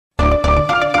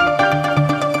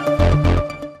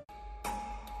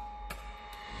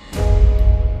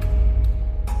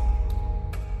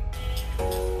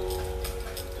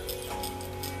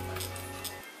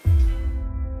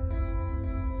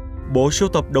Bộ sưu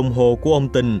tập đồng hồ của ông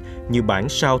Tình như bản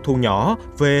sao thu nhỏ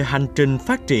về hành trình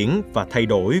phát triển và thay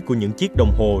đổi của những chiếc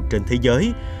đồng hồ trên thế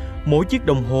giới. Mỗi chiếc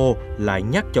đồng hồ lại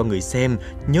nhắc cho người xem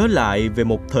nhớ lại về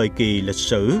một thời kỳ lịch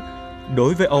sử.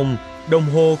 Đối với ông, đồng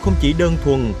hồ không chỉ đơn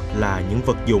thuần là những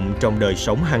vật dụng trong đời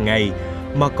sống hàng ngày,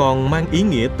 mà còn mang ý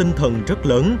nghĩa tinh thần rất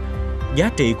lớn. Giá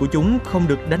trị của chúng không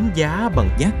được đánh giá bằng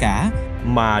giá cả,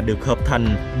 mà được hợp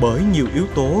thành bởi nhiều yếu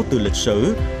tố từ lịch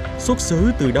sử, xuất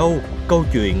xứ từ đâu, câu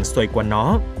chuyện xoay quanh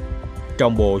nó.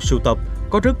 Trong bộ sưu tập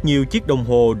có rất nhiều chiếc đồng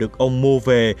hồ được ông mua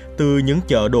về từ những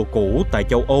chợ đồ cũ tại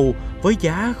châu Âu với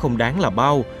giá không đáng là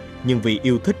bao, nhưng vì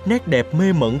yêu thích nét đẹp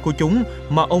mê mẩn của chúng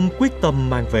mà ông quyết tâm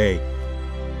mang về.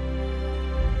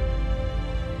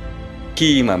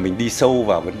 Khi mà mình đi sâu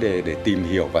vào vấn đề để tìm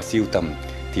hiểu và sưu tầm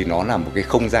thì nó là một cái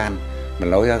không gian mà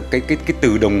nó cái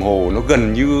từ đồng hồ nó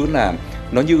gần như là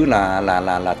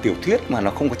tiểu thuyết mà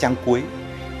nó không có trang cuối,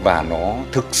 và nó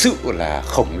thực sự là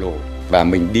khổng lồ. Và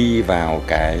mình đi vào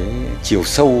cái chiều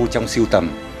sâu trong sưu tầm,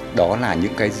 đó là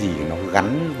những cái gì nó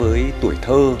gắn với tuổi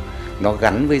thơ, nó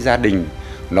gắn với gia đình,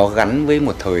 nó gắn với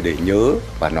một thời để nhớ,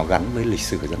 và nó gắn với lịch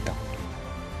sử dân tộc.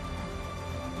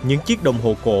 Những chiếc đồng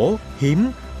hồ cổ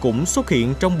hiếm cũng xuất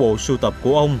hiện trong bộ sưu tập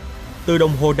của ông. Từ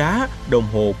đồng hồ đá, đồng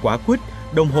hồ quả quýt,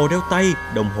 đồng hồ đeo tay,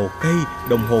 đồng hồ cây,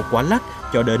 đồng hồ quả lắc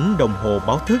cho đến đồng hồ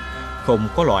báo thức, không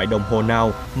có loại đồng hồ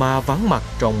nào mà vắng mặt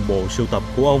trong bộ sưu tập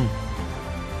của ông.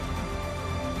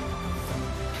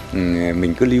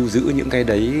 Mình cứ lưu giữ những cái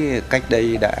đấy, cách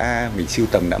đây mình sưu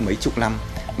tầm đã mấy chục năm,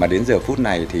 mà đến giờ phút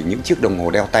này thì những chiếc đồng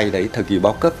hồ đeo tay đấy thời kỳ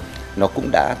bao cấp nó cũng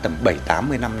đã tầm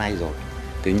 70-80 năm nay rồi.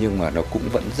 Thế nhưng mà nó cũng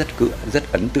vẫn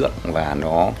rất ấn tượng, và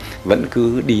nó vẫn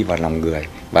cứ đi vào lòng người.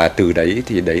 Và từ đấy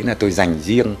thì đấy là tôi dành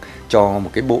riêng cho một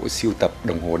cái bộ sưu tập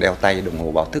đồng hồ đeo tay, đồng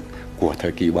hồ báo thức của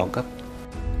thời kỳ bao cấp.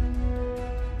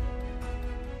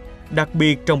 Đặc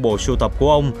biệt trong bộ sưu tập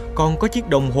của ông còn có chiếc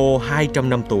đồng hồ 200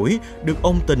 năm tuổi được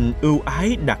ông Tình ưu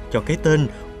ái đặt cho cái tên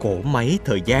cỗ máy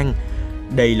thời gian.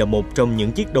 Đây là một trong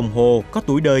những chiếc đồng hồ có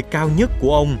tuổi đời cao nhất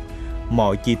của ông.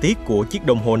 Mọi chi tiết của chiếc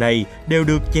đồng hồ này đều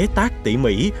được chế tác tỉ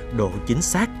mỉ, độ chính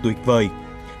xác tuyệt vời.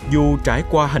 Dù trải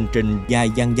qua hành trình dài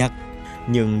dằng dặc,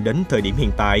 nhưng đến thời điểm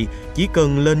hiện tại, chỉ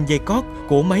cần lên dây cót,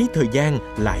 cỗ máy thời gian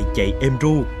lại chạy êm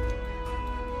ru.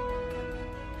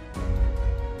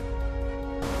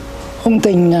 Ông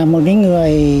Tình là một cái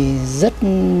người rất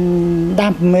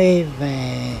đam mê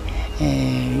về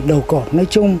đồ cổ nói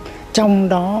chung, trong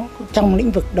đó trong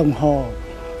lĩnh vực đồng hồ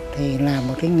thì là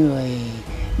một cái người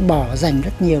bỏ dành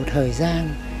rất nhiều thời gian,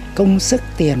 công sức,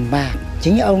 tiền bạc.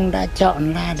 Chính ông đã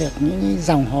chọn ra được những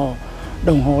dòng hồ,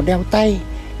 đồng hồ đeo tay,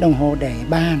 đồng hồ để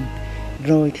bàn,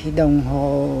 rồi thì đồng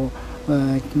hồ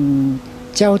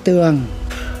treo tường.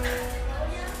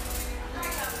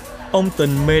 Ông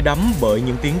Tình mê đắm bởi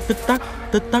những tiếng tích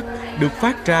tắc được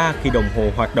phát ra khi đồng hồ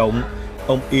hoạt động.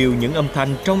 Ông yêu những âm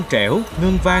thanh trong trẻo,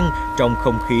 ngân vang trong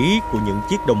không khí của những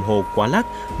chiếc đồng hồ quả lắc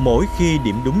mỗi khi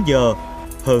điểm đúng giờ.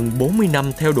 Hơn 40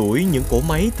 năm theo đuổi những cỗ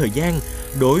máy thời gian,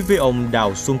 đối với ông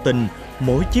Đào Xuân Tình,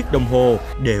 mỗi chiếc đồng hồ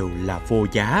đều là vô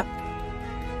giá.